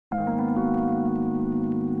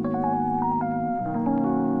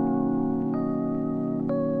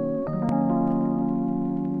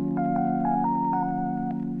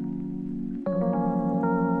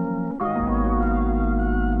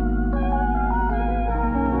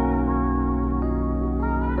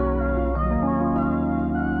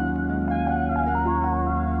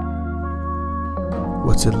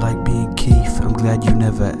What's it like being Keith? I'm glad you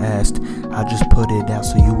never asked. I just put it out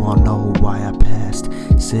so you all know why I passed.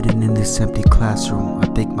 Sitting in this empty classroom, I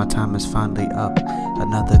think my time is finally up.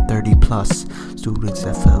 Another 30 plus students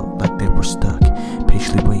that felt like they were stuck,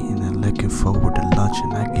 patiently waiting and looking forward to lunch.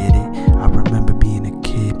 And I get it, I remember being a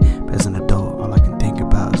kid, but as an adult all I can think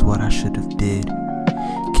about is what I should have did.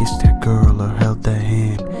 Kissed that girl or held that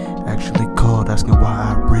hand, actually called asking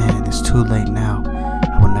why I ran. It's too late now,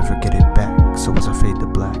 I will never get it back. So as I fade to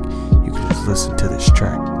black, you can just listen to this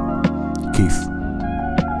track. Keith.